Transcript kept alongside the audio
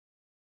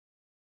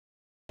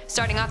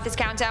Starting off this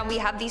countdown, we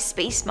have these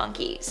space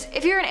monkeys.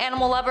 If you're an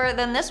animal lover,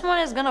 then this one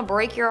is gonna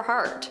break your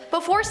heart.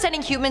 Before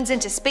sending humans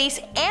into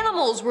space,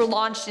 animals were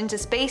launched into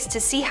space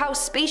to see how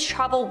space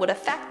travel would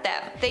affect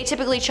them. They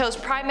typically chose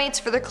primates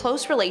for their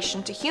close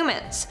relation to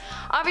humans.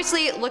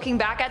 Obviously, looking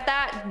back at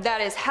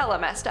that is hella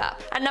messed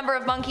up. A number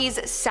of monkeys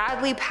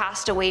sadly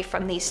passed away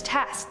from these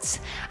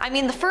tests. I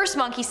mean, the first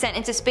monkey sent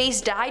into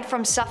space died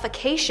from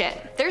suffocation.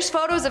 There's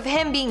photos of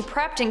him being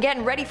prepped and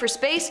getting ready for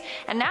space,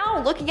 and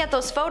now looking at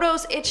those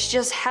photos, it's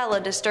just hella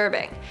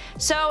disturbing.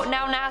 So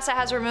now NASA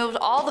has removed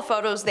all the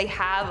photos they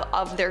have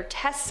of their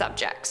test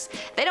subjects.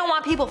 They don't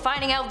want people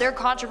finding out their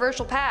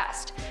controversial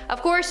past.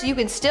 Of course, you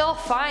can still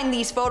find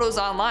these photos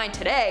online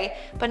today,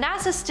 but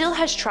NASA still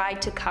has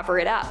tried to cover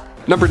it up.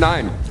 Number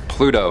 9.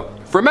 Pluto.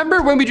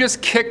 Remember when we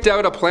just kicked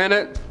out a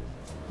planet?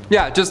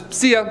 Yeah, just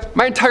see ya.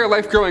 My entire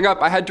life growing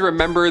up, I had to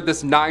remember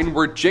this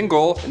 9-word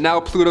jingle, and now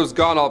Pluto's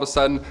gone all of a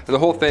sudden, and the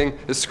whole thing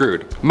is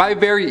screwed. My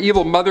very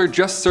evil mother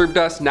just served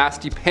us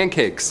nasty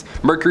pancakes.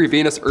 Mercury,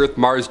 Venus, Earth,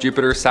 Mars,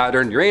 Jupiter,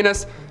 Saturn,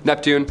 Uranus,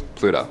 Neptune,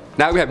 Pluto.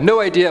 Now we have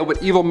no idea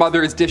what evil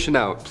mother is dishing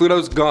out.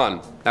 Pluto's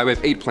gone. Now we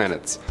have 8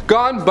 planets.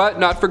 Gone but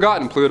not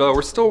forgotten, Pluto.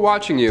 We're still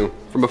watching you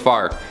from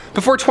afar.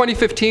 Before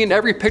 2015,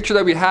 every picture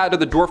that we had of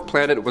the dwarf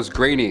planet was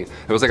grainy.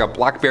 It was like a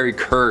BlackBerry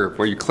curve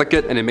where you click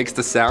it and it makes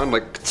the sound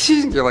like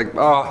you're like,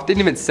 oh, it didn't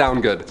even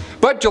sound good.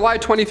 But July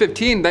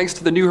 2015, thanks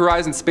to the New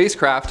Horizons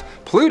spacecraft,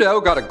 Pluto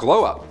got a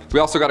glow up. We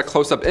also got a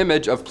close-up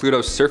image of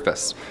Pluto's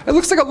surface. It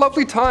looks like a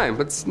lovely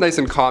time. It's nice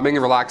and calming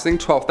and relaxing.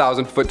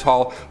 12,000 foot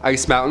tall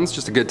ice mountains,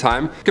 just a good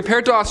time.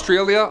 Compared to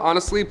Australia,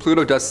 honestly,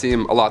 Pluto does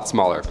seem a lot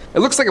smaller. It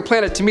looks like a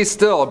planet to me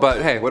still,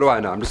 but hey, what do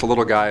I know? I'm just a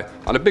little guy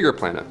on a bigger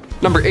planet.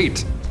 Number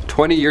 8.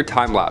 20-year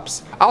time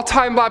lapse. I'll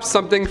time lapse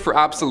something for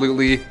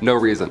absolutely no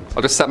reason.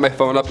 I'll just set my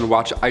phone up and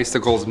watch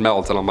icicles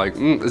melt, and I'm like,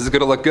 this is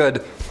gonna look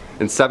good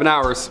in 7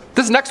 hours.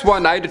 This next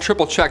one, I had to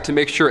triple check to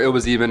make sure it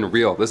was even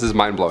real. This is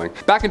mind blowing.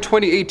 Back in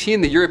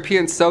 2018, the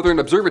European Southern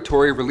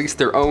Observatory released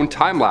their own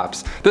time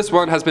lapse. This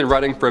one has been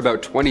running for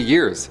about 20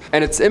 years,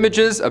 and it's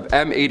images of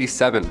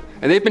M87.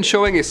 And they've been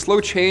showing a slow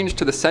change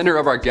to the center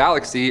of our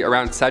galaxy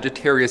around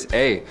Sagittarius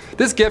A.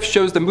 This GIF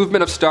shows the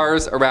movement of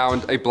stars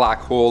around a black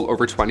hole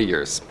over 20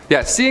 years.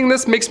 Yeah, seeing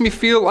this makes me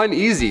feel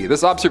uneasy.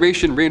 This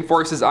observation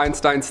reinforces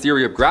Einstein's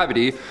theory of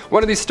gravity.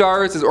 One of these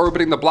stars is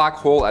orbiting the black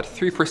hole at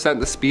 3%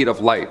 the speed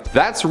of light.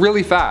 That's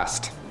really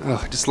fast.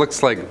 Ugh, it just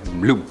looks like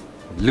bloop.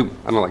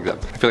 I don't like that.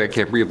 I feel like I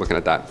can't breathe looking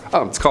at that.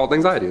 Oh, it's called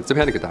anxiety. It's a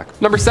panic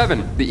attack. Number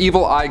 7, the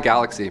Evil Eye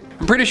Galaxy.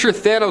 I'm pretty sure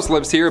Thanos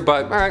lives here,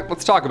 but alright,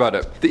 let's talk about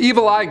it. The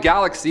Evil Eye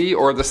Galaxy,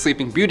 or the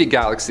Sleeping Beauty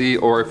Galaxy,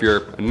 or if you're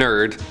a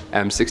nerd,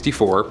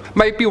 M64,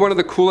 might be one of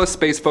the coolest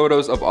space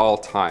photos of all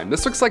time.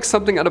 This looks like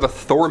something out of a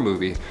Thor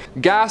movie.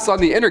 Gas on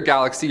the inner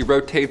galaxy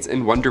rotates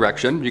in one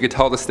direction. You can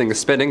tell this thing is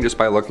spinning just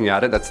by looking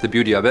at it. That's the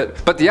beauty of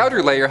it. But the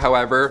outer layer,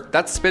 however,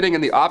 that's spinning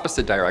in the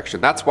opposite direction.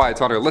 That's why it's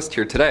on our list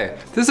here today.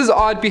 This is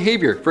odd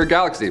behavior for a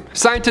galaxy.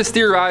 Scientists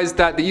theorize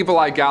that the Evil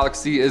Eye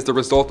Galaxy is the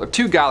result of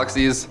 2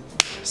 galaxies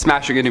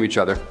smashing into each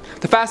other.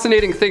 The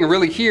fascinating thing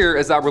really here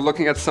is that we're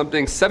looking at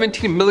something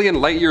 17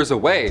 million light years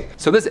away.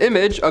 So this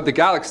image of the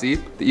galaxy,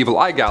 the Evil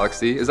Eye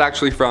Galaxy, is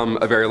actually from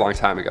a very long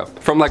time ago.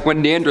 From like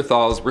when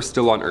Neanderthals were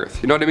still on Earth.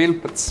 You know what I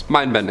mean? That's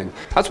mind-bending.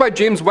 That's why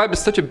James Webb is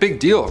such a big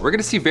deal. We're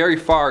gonna see very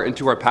far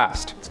into our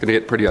past. It's gonna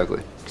get pretty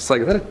ugly. It's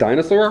like, is that a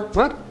dinosaur?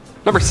 What?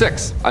 Number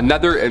 6,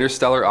 another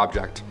interstellar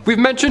object. We've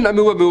mentioned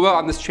Oumuamua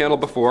on this channel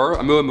before.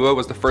 Oumuamua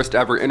was the first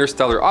ever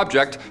interstellar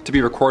object to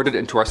be recorded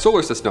into our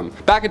solar system.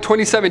 Back in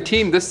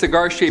 2017, this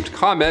cigar-shaped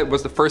comet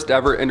was the first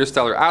ever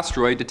interstellar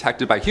asteroid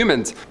detected by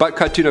humans. But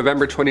cut to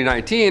November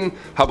 2019,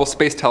 Hubble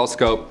Space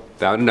Telescope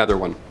found another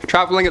one.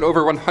 Traveling at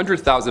over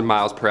 100,000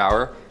 miles per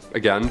hour,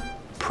 again,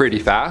 pretty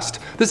fast.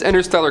 This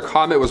interstellar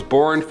comet was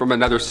born from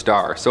another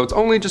star, so it's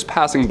only just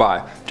passing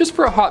by, just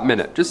for a hot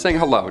minute, just saying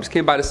hello. Just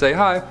came by to say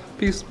hi,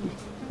 peace,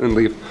 and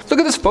leave. Look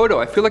at this photo.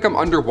 I feel like I'm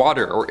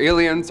underwater, or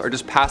aliens are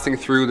just passing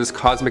through this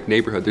cosmic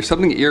neighborhood. There's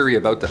something eerie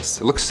about this.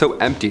 It looks so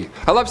empty.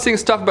 I love seeing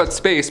stuff about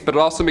space, but it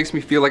also makes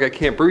me feel like I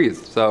can't breathe.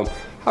 So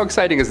how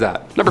exciting is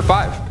that? Number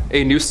 5,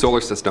 a new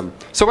solar system.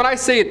 So when I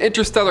say an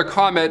interstellar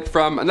comet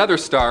from another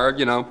star,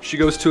 you know, she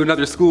goes to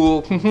another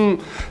school,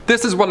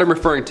 this is what I'm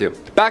referring to.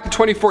 Back in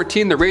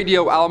 2014, the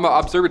Radio Alma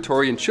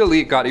Observatory in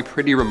Chile got a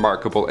pretty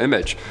remarkable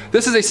image.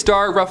 This is a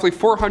star roughly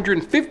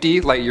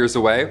 450 light years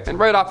away, and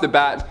right off the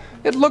bat,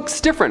 it looks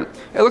different.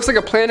 It looks like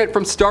a planet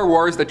from Star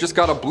Wars that just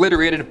got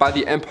obliterated by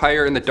the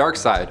Empire and the dark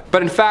side.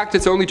 But in fact,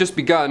 it's only just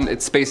begun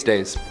its space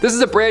days. This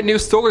is a brand new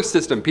solar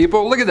system,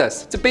 people. Look at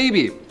this. It's a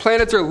baby.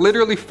 Planets are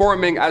literally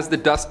forming as the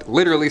dust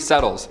literally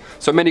settles.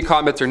 So many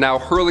comets are now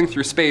hurling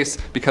through space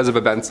because of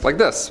events like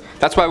this.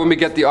 That's why when we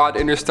get the odd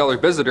interstellar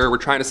visitor, we're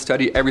trying to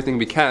study everything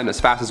we can as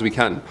fast as we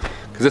can.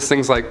 Because this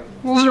thing's like,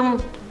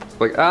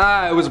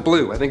 it was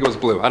blue. I think it was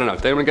blue. I don't know.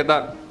 Did anyone get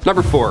that?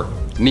 Number 4,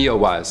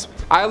 Neowise.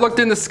 I looked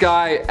in the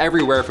sky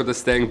everywhere for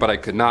this thing, but I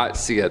could not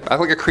see it. I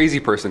look like a crazy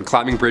person,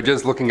 climbing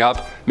bridges, looking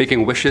up,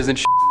 making wishes and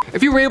shit.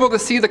 If you were able to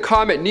see the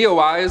comet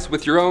Neowise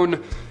with your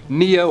own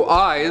Neo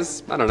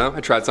eyes, I don't know,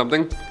 I tried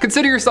something.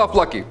 Consider yourself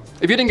lucky.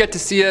 If you didn't get to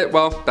see it,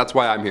 well, that's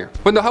why I'm here.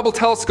 When the Hubble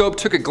telescope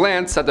took a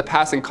glance at the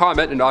passing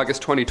comet in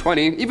August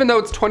 2020, even though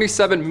it's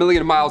 27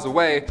 million miles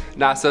away,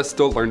 NASA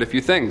still learned a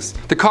few things.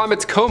 The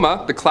comet's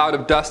coma, the cloud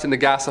of dust and the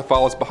gas that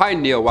follows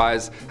behind Neo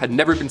eyes, had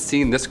never been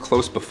seen this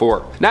close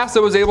before.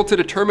 NASA was able to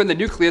determine the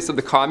nucleus of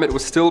the comet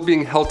was still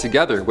being held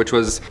together, which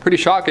was pretty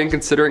shocking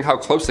considering how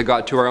close it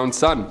got to our own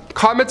sun.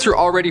 Comets are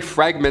already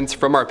fragments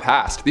from our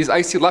past, these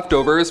icy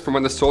leftovers from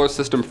when the solar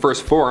system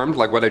first formed,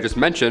 like what I just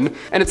mentioned,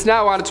 and it's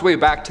now on its way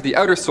back to the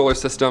outer solar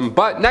system,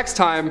 but next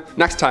time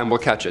we'll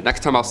catch it.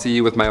 Next time I'll see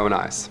you with my own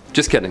eyes.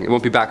 Just kidding, it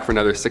won't be back for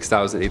another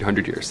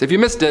 6,800 years. If you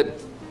missed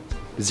it,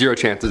 zero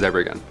chances ever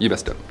again. You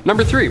missed it.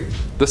 Number 3,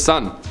 the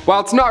sun.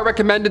 While it's not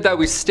recommended that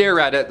we stare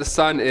at it, the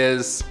sun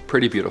is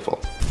pretty beautiful.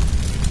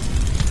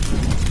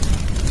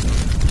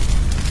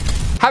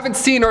 Haven't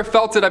seen or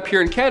felt it up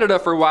here in Canada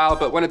for a while,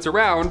 but when it's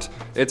around,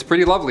 it's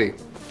pretty lovely.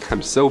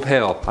 I'm so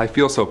pale. I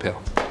feel so pale.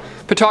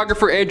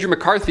 Photographer Andrew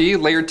McCarthy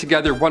layered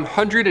together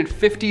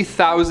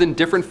 150,000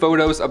 different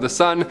photos of the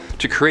sun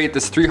to create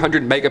this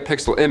 300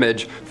 megapixel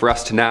image for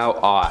us to now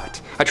awe at.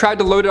 I tried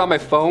to load it on my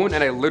phone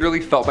and I literally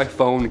felt my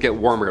phone get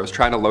warmer. I was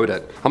trying to load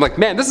it. I'm like,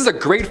 man, this is a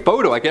great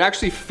photo. I can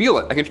actually feel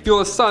it. I can feel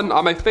the sun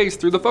on my face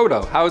through the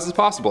photo. How is this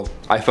possible?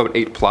 iPhone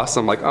 8 Plus,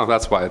 I'm like, oh,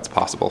 that's why it's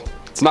possible.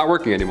 It's not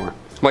working anymore.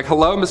 I'm like,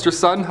 hello, Mr.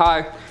 Sun,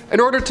 hi. In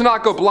order to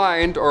not go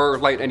blind or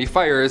light any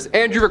fires,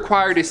 Andrew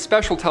required a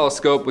special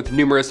telescope with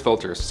numerous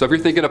filters. So if you're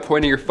thinking of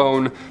pointing your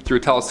phone through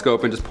a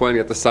telescope and just pointing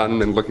at the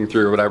sun and looking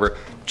through or whatever,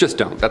 just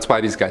don't. That's why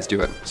these guys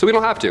do it. So we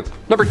don't have to.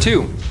 Number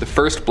 2, the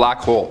first black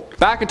hole.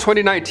 Back in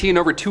 2019,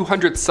 over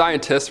 200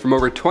 scientists from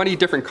over 20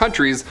 different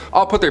countries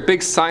all put their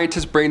big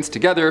scientist brains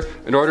together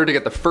in order to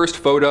get the first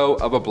photo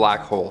of a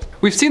black hole.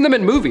 We've seen them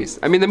in movies.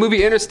 I mean, the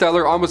movie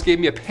Interstellar almost gave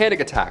me a panic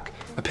attack.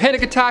 A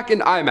panic attack in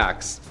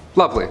IMAX.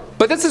 Lovely.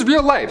 But this is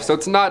real life, so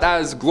it's not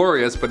as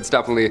glorious, but it's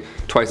definitely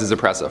twice as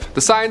impressive.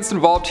 The science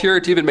involved here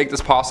to even make this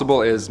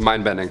possible is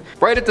mind-bending.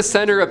 Right at the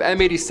center of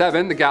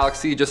M87, the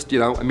galaxy just,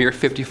 a mere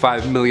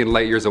 55 million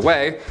light years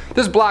away,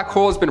 this black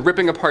hole has been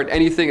ripping apart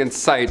anything in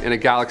sight in a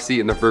galaxy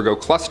in the Virgo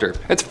cluster.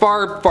 It's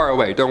far, far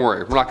away, don't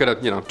worry. We're not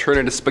gonna, turn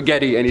into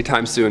spaghetti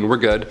anytime soon, we're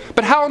good.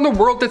 But how in the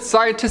world did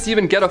scientists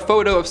even get a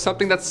photo of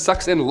something that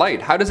sucks in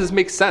light? How does this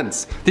make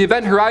sense? The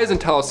Event Horizon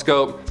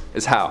Telescope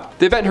is how.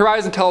 The Event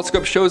Horizon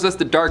Telescope shows us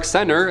the dark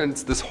center, and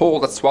it's this hole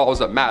that swallows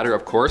up matter,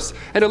 of course,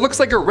 and it looks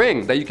like a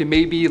ring that you can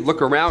maybe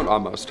look around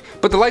almost.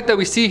 But the light that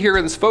we see here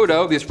in this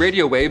photo, these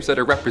radio waves that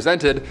are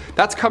represented,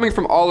 that's coming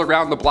from all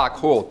around the black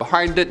hole.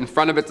 Behind it, in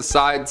front of it, the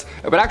sides.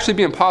 It would actually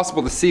be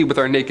impossible to see with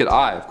our naked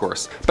eye, of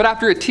course. But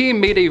after a team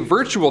made a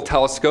virtual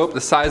telescope the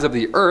size of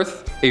the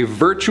Earth, a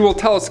virtual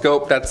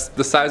telescope that's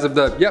the size of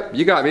the, yep,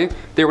 you got me,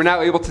 they were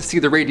now able to see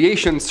the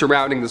radiation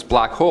surrounding this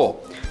black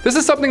hole. This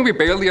is something we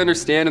barely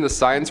understand in the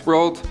science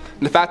world,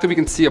 and the fact that we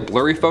can see a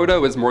blurry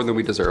photo is more than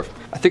we deserve.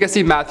 I think I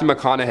see Matthew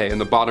McConaughey in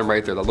the bottom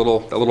right there, that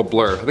little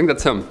blur. I think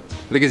that's him.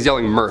 I think he's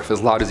yelling Murph as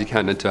loud as he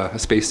can into a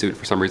spacesuit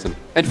for some reason.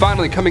 And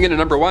finally, coming in at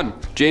number 1,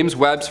 James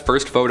Webb's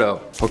first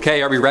photo.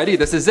 Okay, are we ready?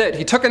 This is it.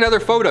 He took another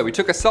photo. He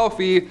took a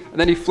selfie, and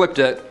then he flipped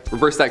it,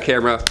 reversed that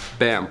camera,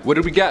 bam. What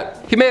did we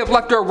get? He may have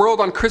left our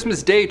world on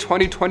Christmas Day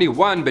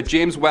 2021, but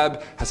James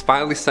Webb has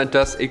finally sent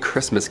us a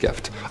Christmas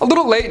gift. A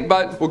little late,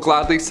 but we'll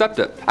gladly accept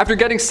it. After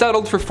getting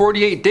settled for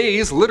 48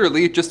 days,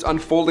 literally just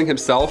unfolding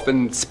himself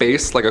in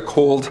space like a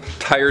cold,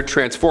 tired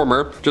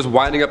transformer, just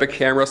winding up a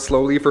camera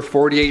slowly for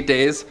 48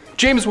 days,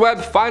 James Webb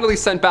finally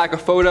sent back a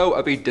photo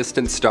of a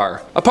distant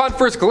star. Upon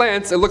first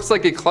glance, it looks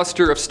like a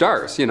cluster of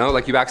stars,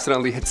 like you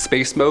accidentally hit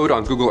space mode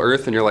on Google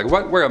Earth and you're like,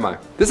 what? Where am I?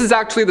 This is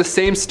actually the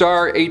same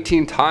star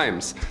 18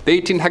 times. The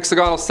 18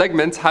 hexagonal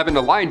segments haven't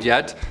aligned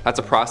yet. That's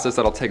a process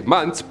that'll take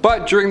months,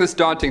 but during this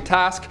daunting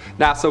task,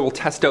 NASA will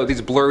test out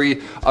these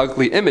blurry,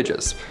 ugly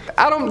images.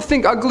 I don't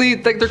think ugly,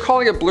 they're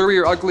calling it blurry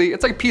or ugly.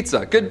 It's like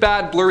pizza. Good,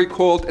 bad, blurry,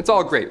 cold. It's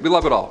all great. We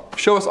love it all.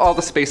 Show us all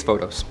the space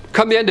photos.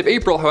 Come the end of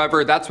April,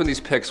 however, that's when these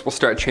pics will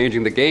start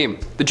changing the game.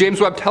 The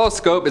James Webb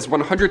Telescope is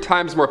 100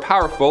 times more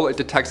powerful. It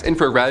detects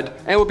infrared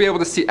and we'll be able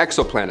to see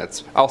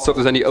exoplanets. Also, if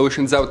there's any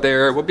oceans out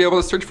there, we'll be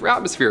able to search for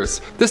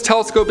atmospheres. This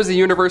telescope is the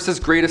universe's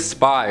greatest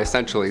spy,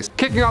 essentially.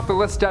 Kicking off the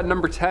list at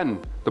number 10,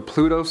 the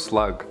Pluto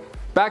Slug.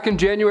 Back in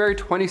January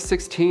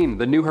 2016,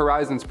 the New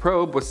Horizons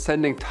probe was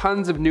sending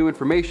tons of new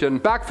information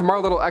back from our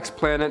little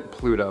ex-planet,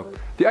 Pluto.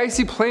 The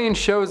icy plain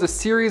shows a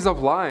series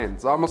of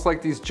lines, almost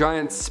like these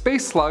giant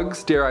space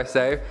slugs, dare I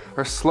say,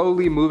 are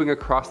slowly moving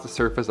across the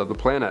surface of the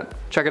planet.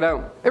 Check it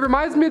out. It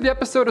reminds me of the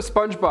episode of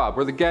SpongeBob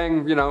where the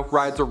gang,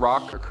 rides a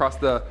rock across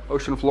the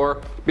ocean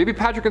floor. Maybe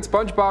Patrick and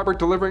SpongeBob are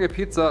delivering a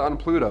pizza on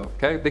Pluto,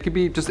 okay? They could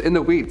be just in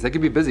the weeds, they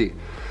could be busy.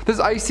 This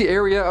icy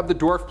area of the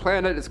dwarf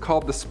planet is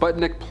called the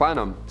Sputnik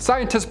Planum.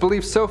 Scientists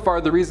believe so far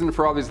the reason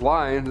for all these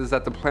lines is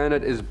that the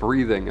planet is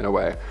breathing in a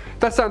way.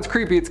 That sounds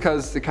creepy, it's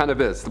because it kind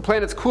of is. The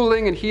planet's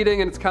cooling and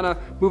heating and it's kind of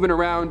moving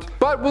around,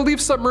 but we'll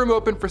leave some room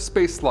open for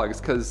space slugs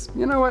because,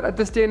 you know what, at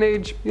this day and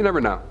age, you never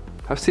know.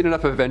 I've seen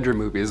enough Avenger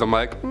movies, I'm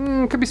like,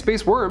 could be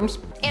space worms.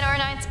 In our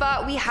 9th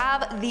spot, we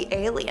have the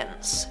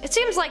aliens. It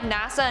seems like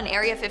NASA and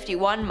Area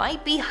 51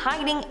 might be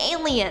hiding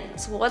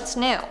aliens. What's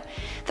new?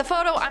 The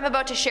photo I'm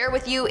about to share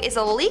with you is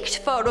a leaked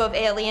photo of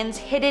aliens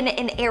hidden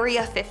in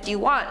Area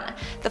 51.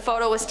 The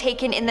photo was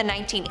taken in the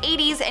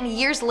 1980s and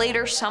years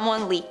later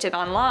someone leaked it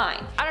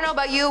online. I don't know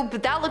about you,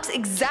 but that looks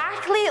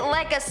exactly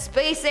like a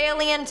space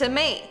alien to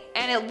me.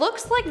 And it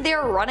looks like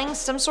they're running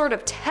some sort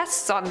of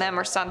tests on them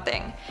or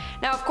something.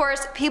 Now of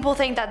course, people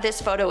think that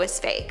this photo is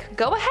fake.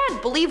 Go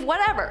ahead, believe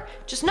whatever.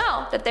 Just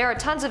know that there are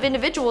tons of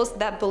individuals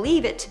that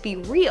believe it to be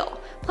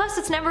real. Plus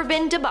it's never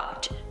been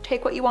debunked.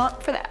 Take what you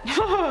want for that.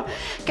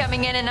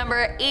 Coming in at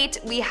number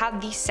 8, we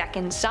have the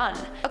second sun.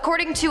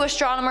 According to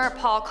astronomer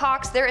Paul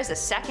Cox, there is a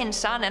second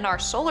sun in our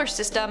solar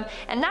system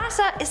and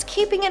NASA is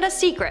keeping it a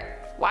secret.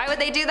 Why would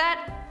they do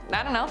that?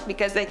 I don't know,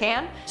 because they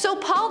can. So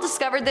Paul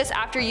discovered this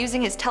after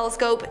using his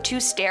telescope to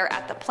stare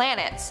at the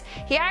planets.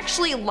 He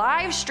actually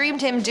live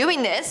streamed him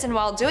doing this, and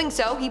while doing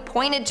so, he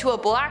pointed to a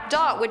black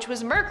dot which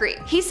was Mercury.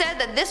 He said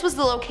that this was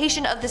the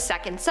location of the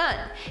second sun.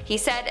 He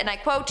said, and I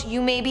quote,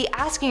 "You may be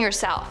asking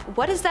yourself,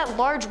 what is that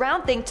large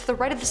round thing to the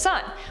right of the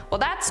sun? Well,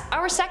 that's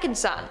our second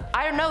sun.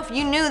 I don't know if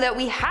you knew that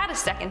we had a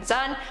second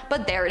sun,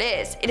 but there it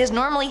is. It is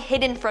normally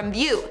hidden from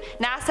view.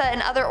 NASA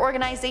and other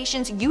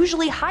organizations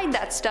usually hide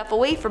that stuff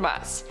away from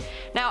us."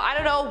 Now, I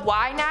don't know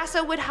why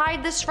NASA would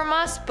hide this from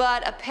us,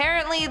 but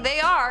apparently they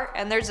are,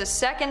 and there's a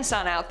second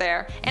sun out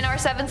there. In our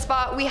 7th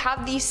spot, we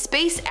have the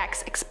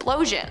SpaceX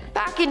explosion.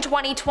 Back in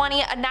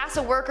 2020, a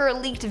NASA worker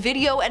leaked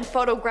video and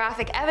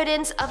photographic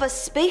evidence of a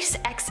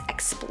SpaceX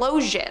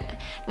explosion.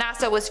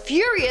 NASA was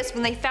furious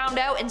when they found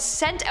out and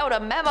sent out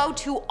a memo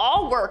to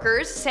all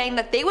workers saying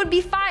that they would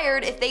be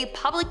fired if they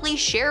publicly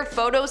shared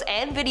photos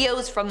and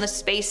videos from the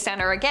Space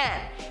Center again.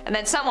 And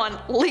then someone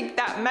leaked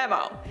that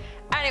memo.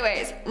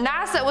 Anyways,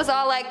 NASA was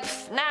all like,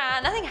 nah,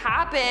 nothing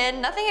happened,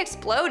 nothing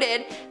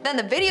exploded. Then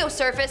the video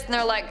surfaced and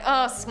they're like,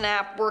 oh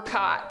snap, we're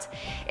caught.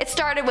 It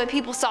started when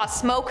people saw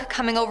smoke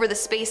coming over the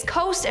space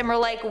coast and were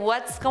like,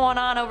 what's going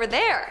on over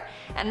there?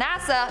 And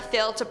NASA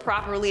failed to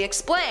properly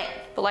explain.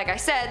 But like I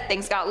said,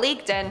 things got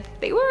leaked and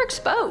they were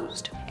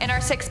exposed. In our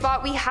 6th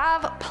spot, we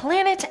have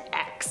Planet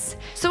X.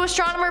 So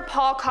astronomer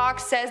Paul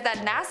Cox says that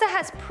NASA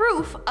has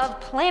proof of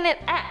Planet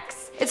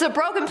X. It's a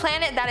broken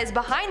planet that is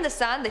behind the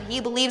sun that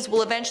he believes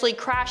will eventually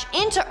crash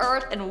into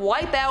Earth and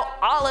wipe out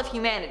all of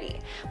humanity.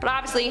 But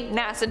obviously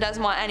NASA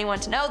doesn't want anyone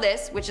to know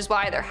this, which is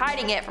why they're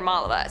hiding it from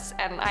all of us.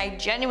 And I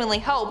genuinely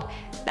hope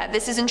that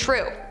this isn't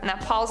true and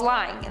that Paul's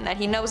lying and that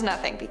he knows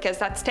nothing, because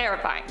that's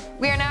terrifying.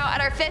 We are now at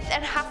our 5th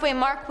and halfway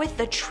mark with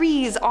the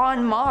trees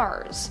on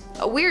Mars.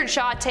 A weird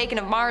shot taken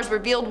of Mars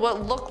revealed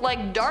what looked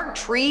like dark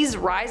trees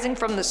rising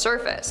from the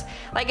surface.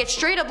 Like it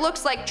straight up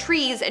looks like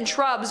trees and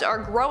shrubs are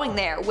growing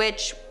there,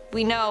 which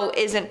we know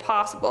isn't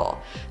possible.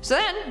 So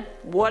then,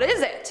 what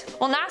is it?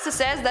 Well, NASA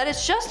says that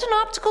it's just an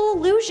optical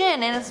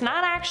illusion and it's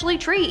not actually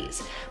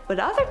trees. But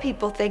other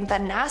people think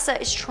that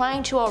NASA is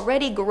trying to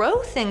already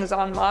grow things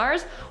on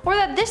Mars, or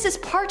that this is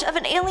part of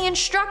an alien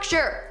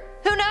structure.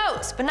 Who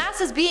knows? But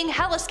NASA's being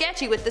hella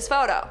sketchy with this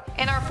photo.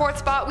 In our 4th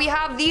spot, we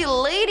have the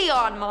lady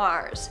on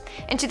Mars.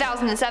 In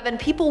 2007,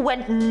 people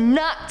went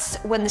nuts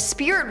when the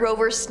Spirit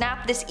rover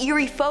snapped this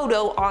eerie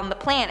photo on the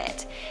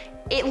planet.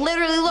 It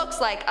literally looks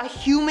like a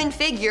human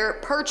figure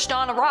perched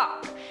on a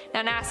rock.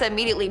 Now NASA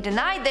immediately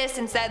denied this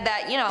and said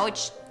that, you know,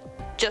 it's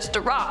just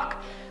a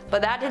rock.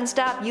 But that didn't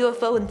stop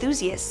UFO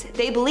enthusiasts.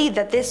 They believe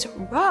that this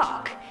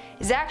rock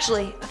is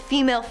actually a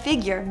female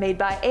figure made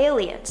by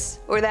aliens,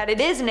 or that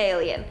it is an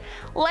alien.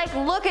 Like,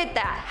 look at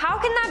that. How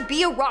can that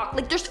be a rock?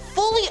 Like, there's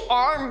fully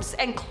arms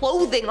and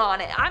clothing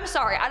on it. I'm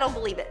sorry, I don't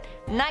believe it.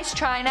 Nice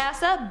try,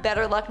 NASA.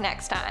 Better luck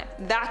next time.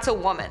 That's a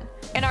woman.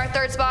 In our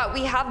 3rd spot,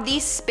 we have the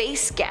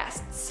space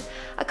guests.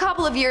 A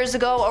couple of years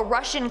ago, a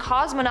Russian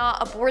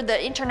cosmonaut aboard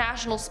the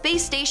International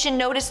Space Station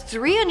noticed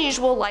 3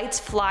 unusual lights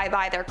fly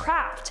by their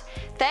craft.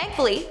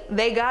 Thankfully,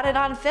 they got it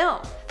on film.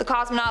 The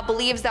cosmonaut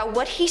believes that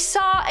what he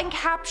saw and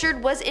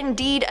captured was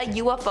indeed a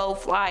UFO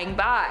flying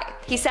by.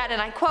 He said, and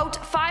I quote,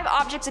 5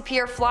 objects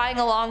appear flying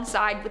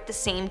alongside with the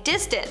same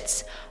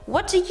distance.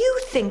 What do you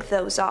think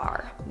those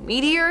are?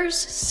 Meteors,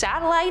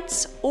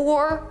 satellites,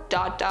 or ...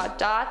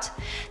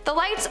 The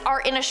lights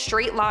are in a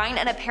straight line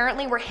and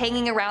apparently were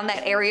hanging around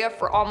that area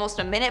for almost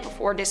a minute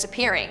before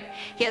disappearing.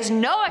 He has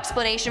no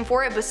explanation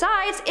for it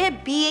besides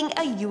it being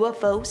a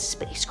UFO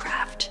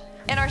spacecraft.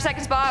 In our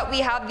 2nd spot, we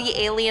have the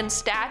alien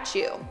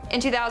statue. In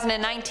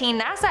 2019,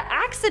 NASA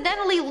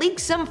accidentally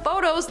leaked some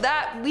photos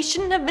that we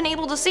shouldn't have been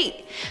able to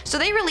see. So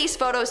they released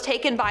photos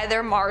taken by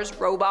their Mars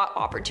robot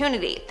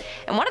Opportunity.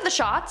 In one of the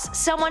shots,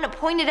 someone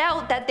pointed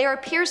out that there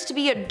appears to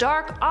be a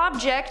dark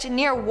object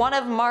near one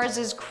of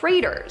Mars's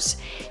craters.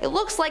 It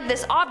looks like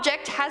this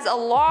object has a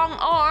long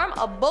arm,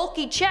 a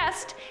bulky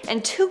chest,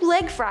 and 2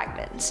 leg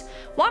fragments.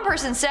 One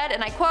person said,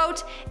 and I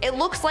quote, "It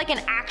looks like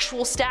an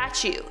actual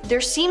statue.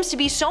 There seems to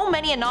be so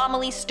many anomalies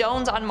anomaly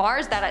stones on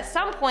Mars that at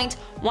some point,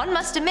 one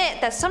must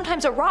admit that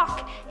sometimes a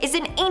rock is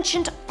an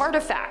ancient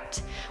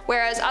artifact,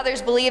 whereas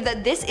others believe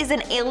that this is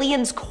an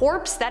alien's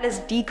corpse that is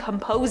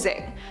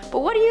decomposing. But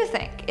what do you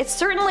think? It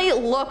certainly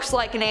looks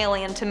like an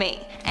alien to me.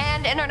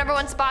 And in our number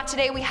 1 spot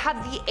today we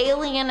have the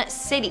alien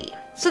city.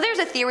 So there's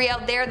a theory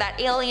out there that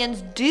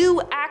aliens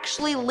do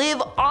actually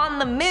live on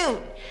the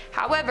moon.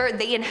 However,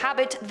 they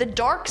inhabit the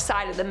dark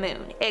side of the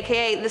moon,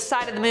 aka the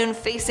side of the moon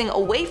facing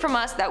away from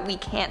us that we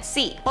can't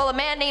see. Well, a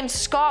man named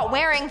Scott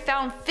Waring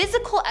found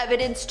physical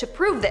evidence to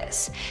prove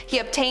this. He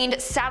obtained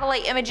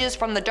satellite images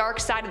from the dark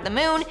side of the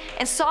moon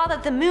and saw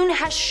that the moon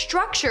has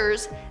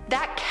structures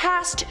that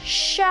cast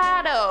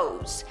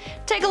shadows.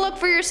 Take a look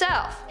for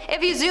yourself.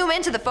 If you zoom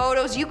into the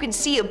photos, you can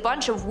see a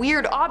bunch of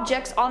weird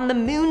objects on the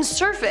moon's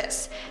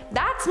surface.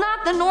 That's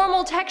not the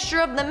normal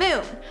texture of the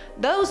moon.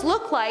 Those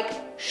look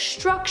like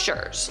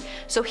structures.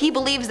 So he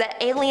believes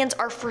that aliens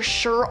are for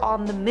sure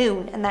on the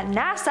moon and that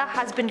NASA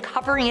has been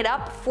covering it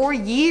up for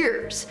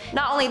years.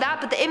 Not only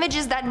that, but the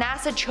images that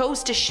NASA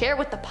chose to share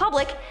with the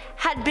public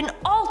had been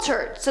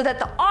altered so that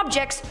the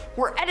objects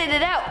were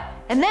edited out.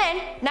 And then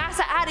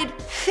NASA added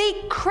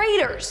fake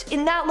craters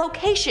in that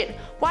location.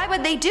 Why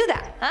would they do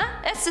that? Huh?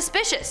 That's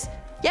suspicious.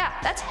 Yeah,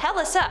 that's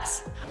hella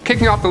sus.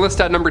 Kicking off the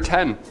list at number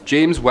 10,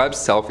 James Webb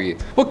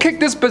selfie. We'll kick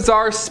this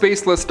bizarre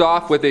space list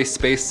off with a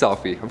space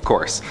selfie, of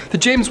course. The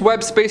James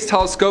Webb Space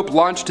Telescope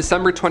launched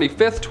December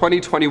 25th,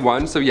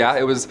 2021, so yeah,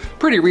 it was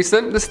pretty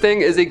recent. This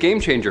thing is a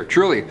game changer,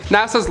 truly.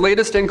 NASA's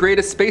latest and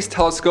greatest space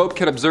telescope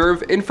can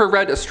observe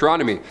infrared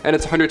astronomy, and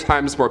it's 100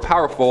 times more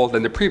powerful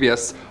than the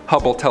previous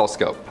Hubble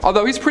telescope.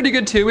 Although he's pretty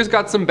good too, he's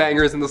got some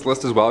bangers in this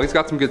list as well, he's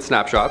got some good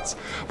snapshots.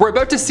 We're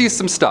about to see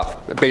some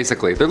stuff,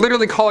 basically. They're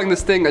literally calling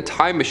this thing a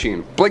time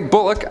machine. Blake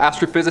Bullock,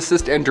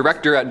 astrophysicist and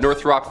director at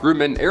Northrop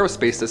Grumman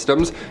Aerospace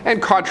Systems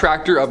and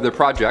contractor of the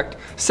project,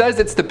 says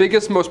it's the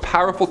biggest, most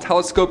powerful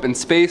telescope in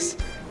space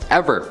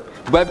ever.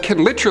 Webb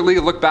can literally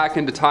look back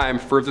into time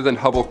further than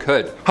Hubble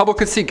could. Hubble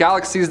could see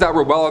galaxies that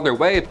were well on their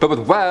way, but with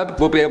Webb,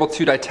 we'll be able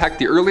to detect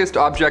the earliest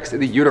objects in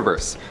the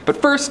universe. But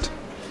first,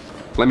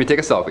 let me take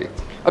a selfie.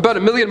 About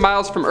 1 million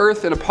miles from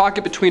Earth, in a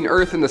pocket between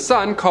Earth and the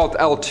Sun called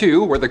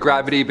L2, where the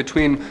gravity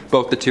between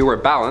both the two are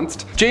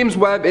balanced, James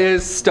Webb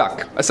is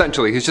stuck,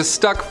 essentially. He's just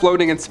stuck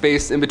floating in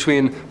space in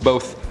between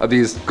both of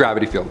these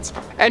gravity fields.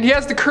 And he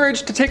has the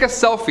courage to take a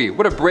selfie.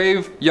 What a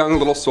brave young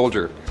little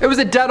soldier. It was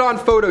a dead-on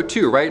photo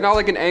too, right? Not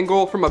like an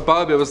angle from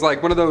above, it was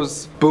like one of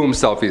those boom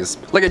selfies.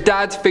 Like a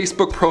dad's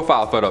Facebook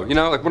profile photo, you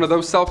know, like one of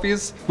those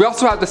selfies. We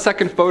also have the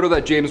second photo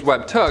that James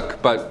Webb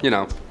took, but you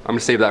know, I'm gonna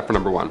save that for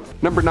number 1.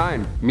 Number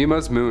 9,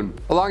 Mima's moon.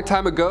 A long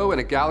time ago in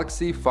a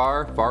galaxy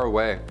far, far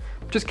away.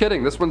 Just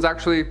kidding, this one's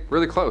actually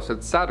really close.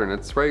 It's Saturn,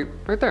 it's right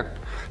there.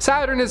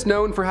 Saturn is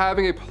known for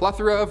having a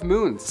plethora of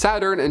moons.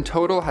 Saturn in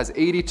total has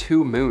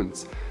 82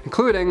 moons,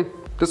 including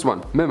this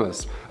one,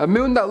 Mima's. A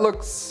moon that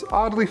looks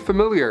oddly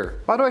familiar.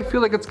 Why do I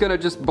feel like it's gonna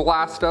just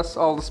blast us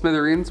all to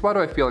smithereens? Why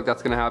do I feel like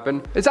that's gonna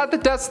happen? Is that the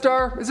Death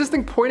Star? Is this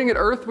thing pointing at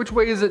Earth? Which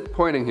way is it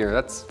pointing here?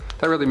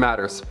 That really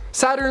matters.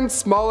 Saturn's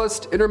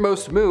smallest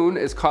innermost moon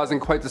is causing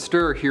quite the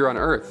stir here on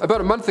Earth.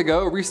 About a month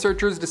ago,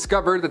 researchers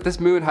discovered that this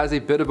moon has a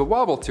bit of a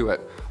wobble to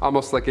it,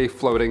 almost like a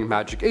floating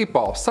magic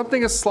 8-ball.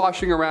 Something is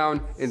sloshing around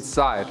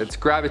inside. Its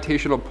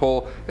gravitational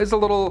pull is a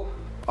little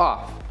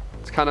off.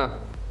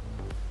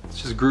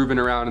 It's just grooving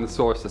around in the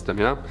solar system,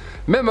 you know?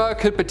 Mima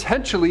could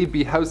potentially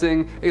be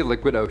housing a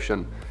liquid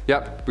ocean.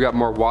 Yep, we got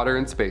more water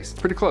in space.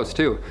 Pretty close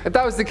too. If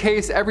that was the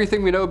case,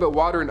 everything we know about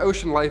water and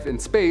ocean life in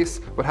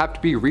space would have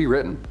to be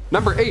rewritten.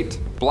 Number 8,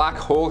 black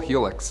hole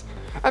helix.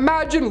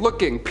 Imagine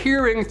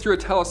peering through a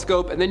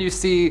telescope and then you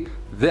see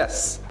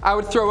this. I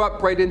would throw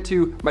up right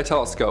into my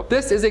telescope.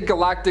 This is a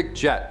galactic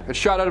jet. It's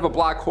shot out of a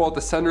black hole at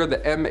the center of the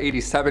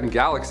M87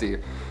 galaxy.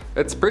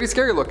 It's pretty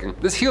scary looking.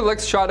 This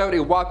helix shot out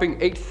a whopping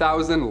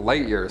 8,000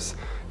 light years.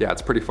 Yeah,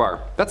 it's pretty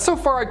far. That's so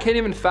far I can't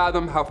even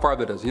fathom how far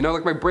that is. You know,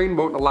 like my brain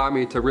won't allow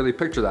me to really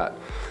picture that.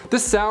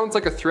 This sounds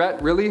like a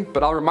threat, really,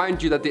 but I'll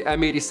remind you that the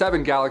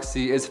M87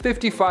 galaxy is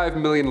 55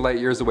 million light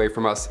years away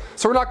from us.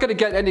 So we're not gonna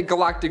get any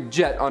galactic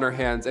jet on our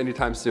hands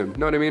anytime soon,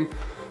 know what I mean?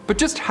 But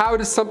just how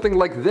does something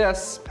like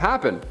this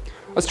happen?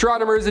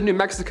 Astronomers in New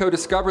Mexico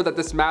discovered that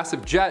this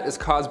massive jet is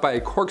caused by a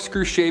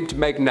corkscrew-shaped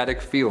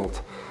magnetic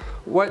field.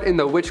 What in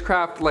the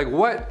witchcraft? Like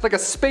what? Like a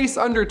space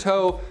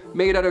undertow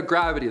made out of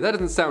gravity. That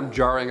doesn't sound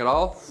jarring at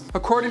all.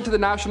 According to the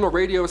National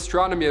Radio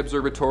Astronomy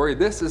Observatory,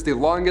 this is the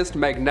longest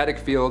magnetic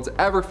fields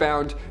ever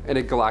found in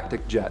a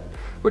galactic jet.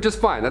 Which is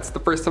fine, that's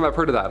the first time I've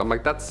heard of that. I'm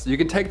like, you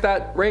can take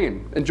that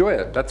rain, enjoy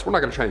it. We're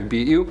not gonna try and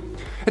beat you.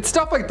 It's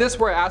stuff like this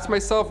where I ask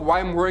myself why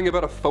I'm worrying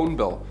about a phone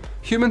bill.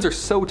 Humans are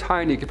so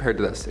tiny compared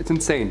to this. It's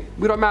insane.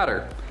 We don't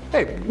matter.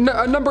 Hey,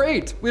 number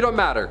 8, we don't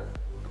matter.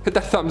 Hit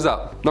that thumbs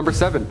up. Number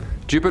 7,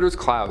 Jupiter's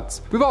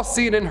clouds. We've all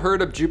seen and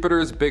heard of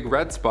Jupiter's big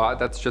red spot.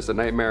 That's just a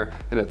nightmare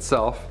in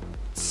itself.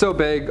 So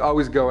big,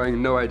 always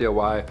going, no idea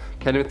why,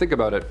 can't even think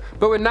about it.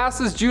 But when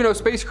NASA's Juno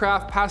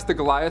spacecraft passed the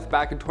Goliath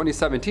back in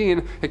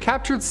 2017, it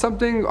captured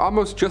something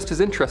almost just as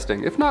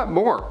interesting, if not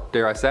more,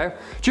 dare I say.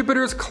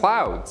 Jupiter's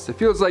clouds. It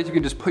feels like you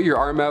can just put your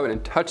arm out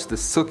and touch the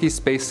silky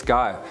space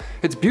sky.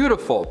 It's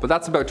beautiful, but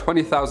that's about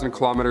 20,000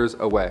 kilometers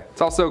away.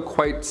 It's also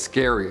quite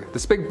scary.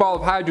 This big ball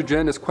of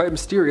hydrogen is quite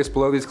mysterious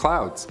below these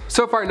clouds.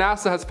 So far,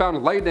 NASA has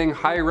found lightning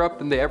higher up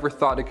than they ever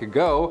thought it could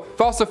go.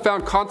 They've also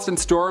found constant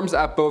storms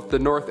at both the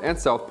North and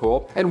South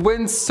Pole, and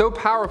winds so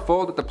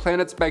powerful that the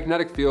planet's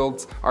magnetic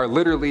fields are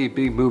literally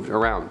being moved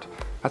around.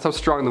 That's how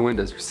strong the wind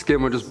is. Your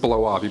skin would just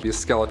blow off. You'd be a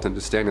skeleton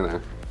just standing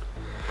there.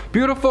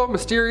 Beautiful,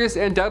 mysterious,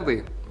 and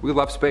deadly. We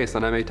love space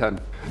on MA10.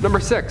 Number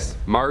 6,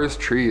 Mars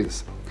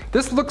trees.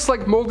 This looks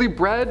like moldy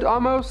bread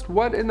almost.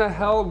 What in the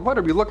hell? What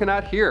are we looking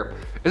at here?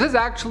 Is this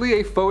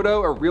actually a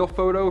photo, a real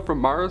photo from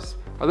Mars?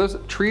 Are those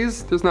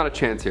trees? There's not a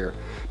chance here.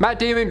 Matt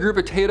Damon grew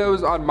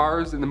potatoes on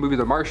Mars in the movie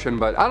The Martian,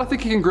 but I don't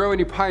think he can grow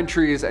any pine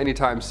trees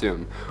anytime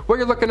soon. What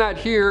you're looking at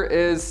here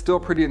is still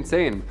pretty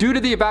insane. Due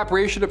to the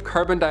evaporation of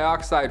carbon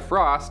dioxide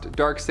frost,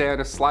 dark sand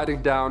is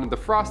sliding down the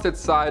frosted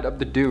side of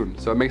the dune,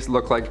 so it makes it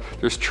look like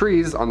there's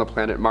trees on the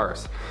planet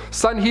Mars.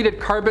 Sun-heated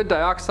carbon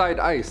dioxide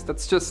ice.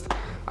 That's just,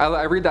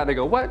 I read that and I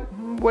go, what?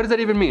 What does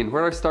that even mean?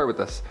 Where do I start with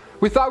this?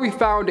 We thought we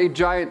found a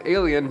giant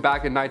alien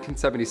back in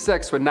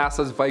 1976 when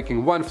NASA's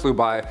Viking 1 flew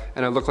by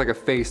and it looked like a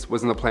face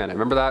was in the planet.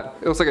 Remember that?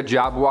 It looks like a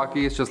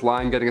Jabberwocky, it's just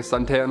lying getting a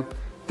suntan.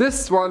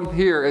 This one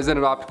here isn't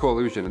an optical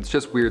illusion, it's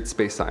just weird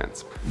space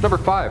science. Number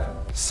 5,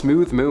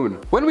 smooth moon.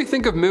 When we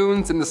think of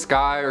moons in the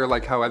sky or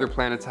like how other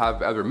planets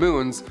have other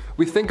moons,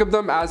 we think of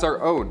them as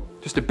our own.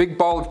 Just a big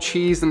ball of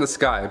cheese in the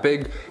sky, a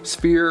big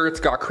sphere, it's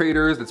got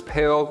craters, it's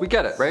pale, we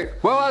get it, right?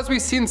 Well, as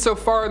we've seen so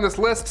far in this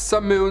list,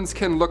 some moons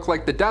can look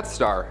like the Death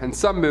Star, and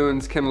some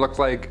moons can look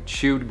like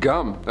chewed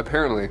gum,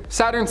 apparently.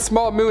 Saturn's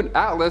small moon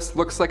Atlas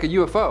looks like a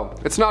UFO.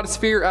 It's not a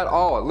sphere at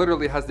all, it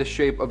literally has the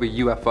shape of a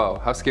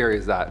UFO. How scary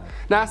is that?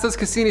 NASA's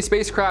Cassini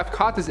spacecraft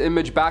caught this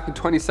image back in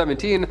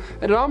 2017,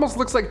 and it almost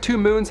looks like two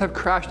moons have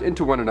crashed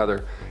into one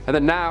another, and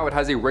then now it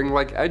has a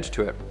ring-like edge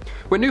to it.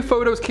 When new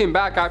photos came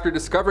back after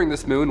discovering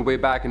this moon way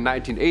back in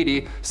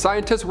 1980,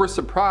 scientists were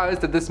surprised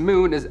that this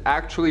moon is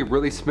actually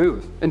really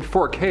smooth. In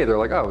 4K, they're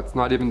like, oh, it's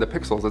not even the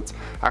pixels, it's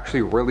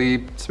actually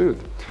really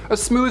smooth. A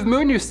smooth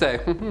moon, you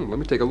say? Let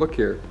me take a look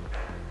here.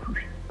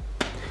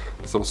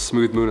 This little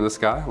smooth moon in the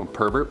sky, little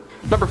pervert.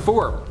 Number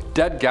 4,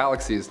 dead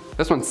galaxies.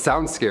 This one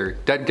sounds scary.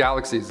 Dead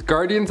galaxies.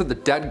 Guardians of the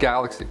Dead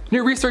Galaxy.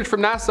 New research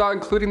from NASA,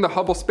 including the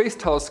Hubble Space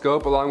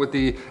Telescope, along with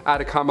the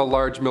Atacama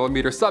Large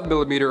Millimeter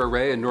Submillimeter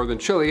Array in northern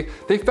Chile,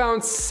 they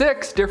found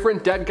 6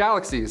 different dead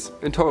galaxies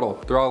in total.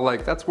 They're all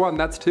like, that's 1,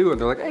 that's 2, and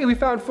they're like, hey, we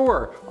found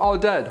 4, all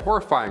dead,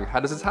 horrifying. How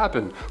does this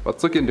happen?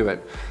 Let's look into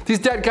it. These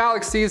dead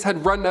galaxies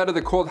had run out of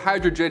the cold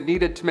hydrogen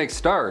needed to make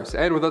stars,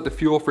 and without the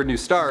fuel for new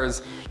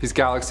stars, these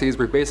galaxies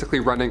were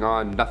basically running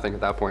on nothing at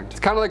that point. It's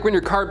kind of like when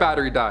your car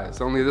battery dies,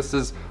 only this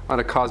is on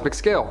a cosmic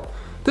scale.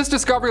 This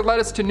discovery led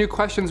us to new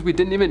questions we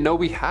didn't even know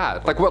we had.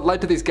 Like what led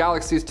to these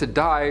galaxies to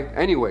die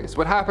anyways?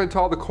 What happened to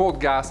all the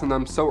cold gas in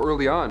them so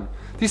early on?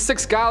 These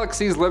 6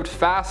 galaxies lived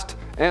fast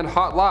and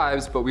hot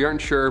lives, but we aren't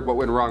sure what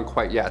went wrong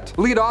quite yet.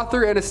 Lead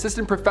author and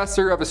assistant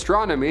professor of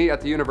astronomy at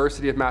the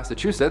University of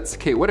Massachusetts,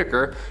 Kate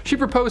Whitaker, she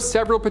proposed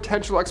several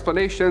potential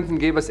explanations and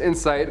gave us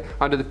insight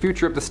onto the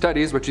future of the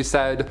studies, which she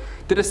said,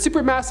 did a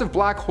supermassive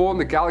black hole in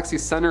the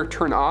galaxy's center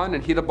turn on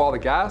and heat up all the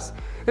gas?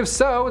 If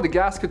so, the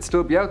gas could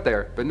still be out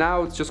there, but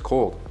now it's just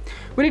cold.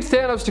 We need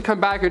Thanos to come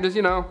back and just,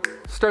 you know,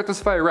 start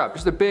this fire up.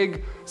 Just a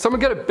big,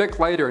 someone get a Bic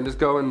lighter and just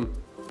go and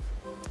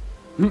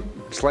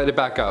just light it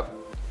back up.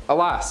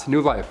 Alas,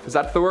 new life. Is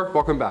that Thor?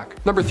 Welcome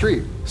back. Number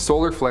 3,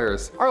 solar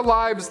flares. Our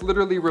lives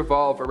literally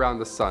revolve around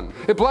the sun.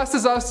 It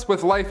blesses us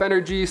with life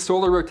energy,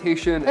 solar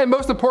rotation, and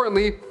most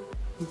importantly,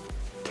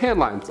 tan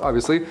lines,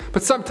 obviously.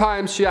 But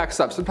sometimes she acts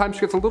up. Sometimes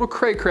she gets a little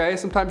cray-cray.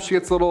 Sometimes she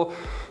gets a little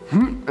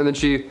and then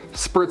she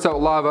spurts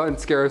out lava and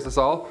scares us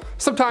all.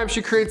 Sometimes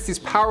she creates these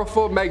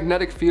powerful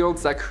magnetic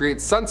fields that create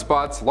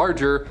sunspots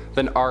larger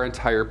than our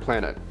entire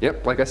planet.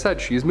 Yep, like I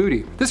said, she's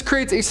moody. This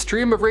creates a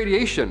stream of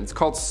radiation. It's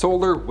called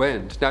solar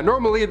wind. Now,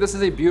 normally this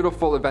is a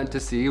beautiful event to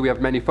see. We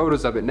have many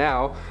photos of it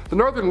now. The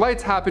northern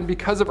lights happen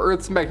because of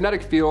Earth's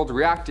magnetic field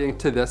reacting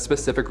to this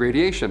specific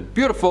radiation.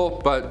 Beautiful,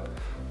 but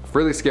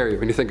really scary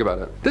when you think about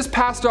it. This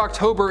past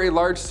October, a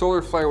large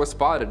solar flare was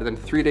spotted, and then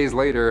 3 days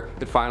later,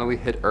 it finally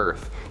hit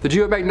Earth. The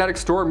geomagnetic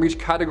storm reached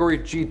category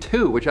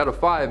G2, which out of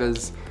 5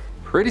 is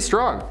pretty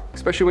strong,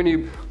 especially when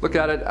you look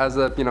at it as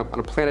a, on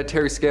a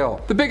planetary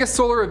scale. The biggest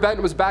solar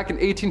event was back in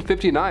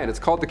 1859. It's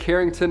called the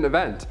Carrington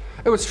event.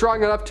 It was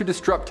strong enough to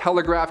disrupt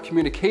telegraph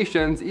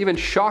communications, even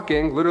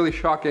shocking, literally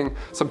shocking,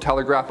 some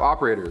telegraph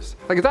operators.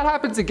 Like if that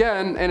happens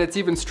again, and it's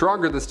even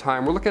stronger this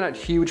time, we're looking at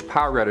huge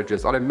power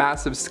outages on a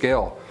massive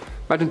scale.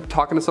 Imagine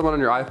talking to someone on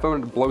your iPhone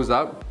and it blows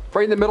up.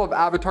 Right in the middle of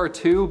Avatar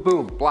 2,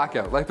 boom,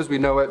 blackout. Life as we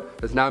know it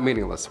is now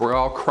meaningless. We're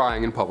all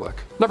crying in public.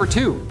 Number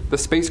 2, the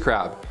space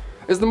crab.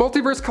 Is the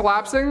multiverse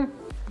collapsing?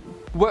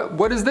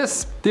 What is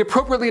this? The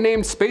appropriately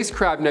named Space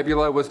Crab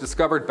Nebula was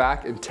discovered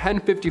back in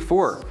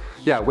 1054.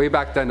 Yeah, way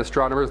back then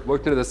astronomers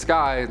looked into the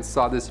sky and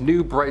saw this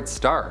new bright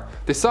star.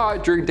 They saw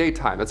it during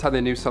daytime, that's how they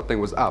knew something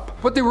was up.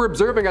 What they were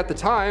observing at the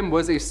time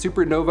was a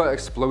supernova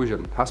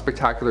explosion. How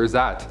spectacular is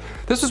that?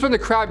 This was when the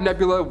Crab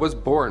Nebula was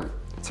born.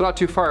 It's not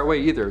too far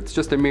away either. It's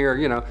just a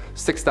mere,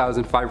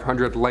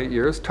 6,500 light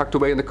years tucked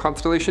away in the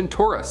constellation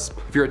Taurus.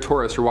 If you're a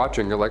Taurus, you're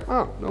watching, you're like,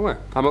 oh, no way.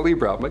 I'm a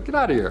Libra. I'm like, get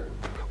out of here.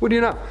 What do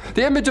you know?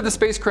 The image of the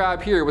space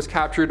crab here was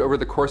captured over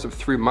the course of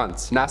 3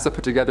 months. NASA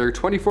put together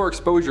 24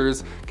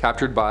 exposures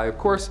captured by, of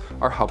course,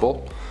 our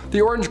Hubble. The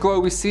orange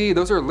glow we see,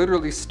 those are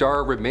literally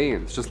star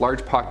remains, just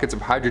large pockets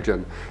of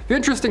hydrogen. The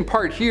interesting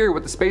part here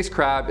with the space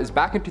crab is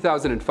back in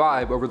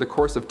 2005, over the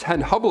course of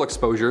 10 Hubble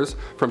exposures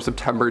from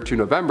September to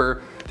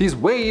November, these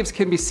waves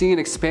can be seen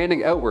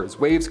expanding outwards,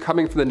 waves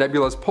coming from the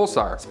nebula's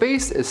pulsar.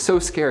 Space is so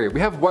scary.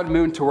 We have one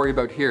moon to worry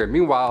about here.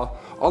 Meanwhile,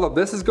 all of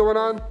this is going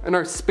on in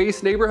our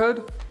space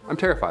neighborhood. I'm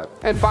terrified.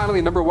 And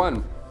finally, number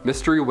 1,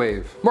 mystery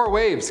wave. More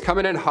waves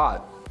coming in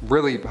hot.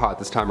 Really hot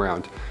this time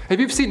around. If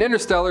you've seen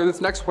Interstellar,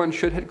 this next one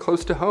should hit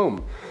close to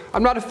home.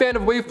 I'm not a fan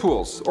of wave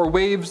pools, or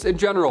waves in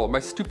general. My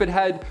stupid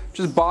head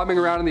just bobbing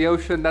around in the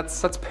ocean,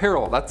 that's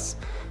peril. That's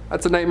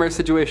a nightmare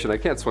situation. I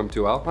can't swim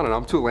too well. I don't know,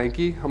 I'm too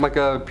lanky. I'm like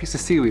a piece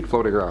of seaweed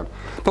floating around.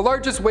 The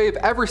largest wave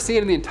ever seen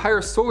in the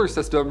entire solar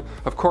system,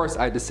 of course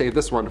I had to save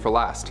this one for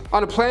last.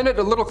 On a planet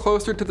a little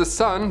closer to the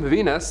sun,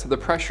 Venus, the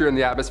pressure in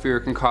the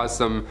atmosphere can cause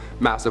some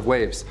massive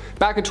waves.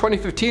 Back in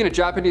 2015, a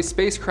Japanese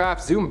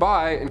spacecraft zoomed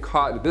by and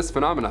caught this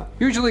phenomena.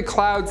 Usually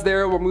clouds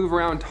there will move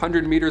around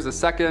 100 meters a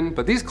second,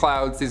 but these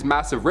clouds, these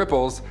massive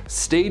ripples,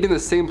 stayed in the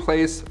same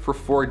place for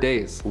 4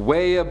 days.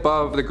 Way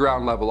above the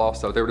ground level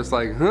also. They were just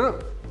like, huh?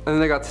 And then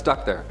they got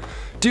stuck there.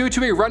 Due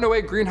to a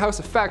runaway greenhouse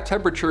effect,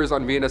 temperatures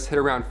on Venus hit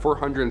around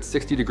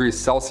 460 degrees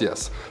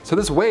Celsius. So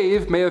this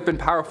wave may have been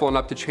powerful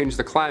enough to change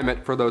the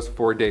climate for those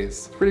 4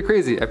 days. Pretty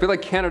crazy. I feel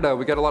like Canada,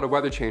 we get a lot of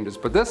weather changes,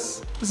 but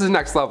this is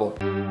next level.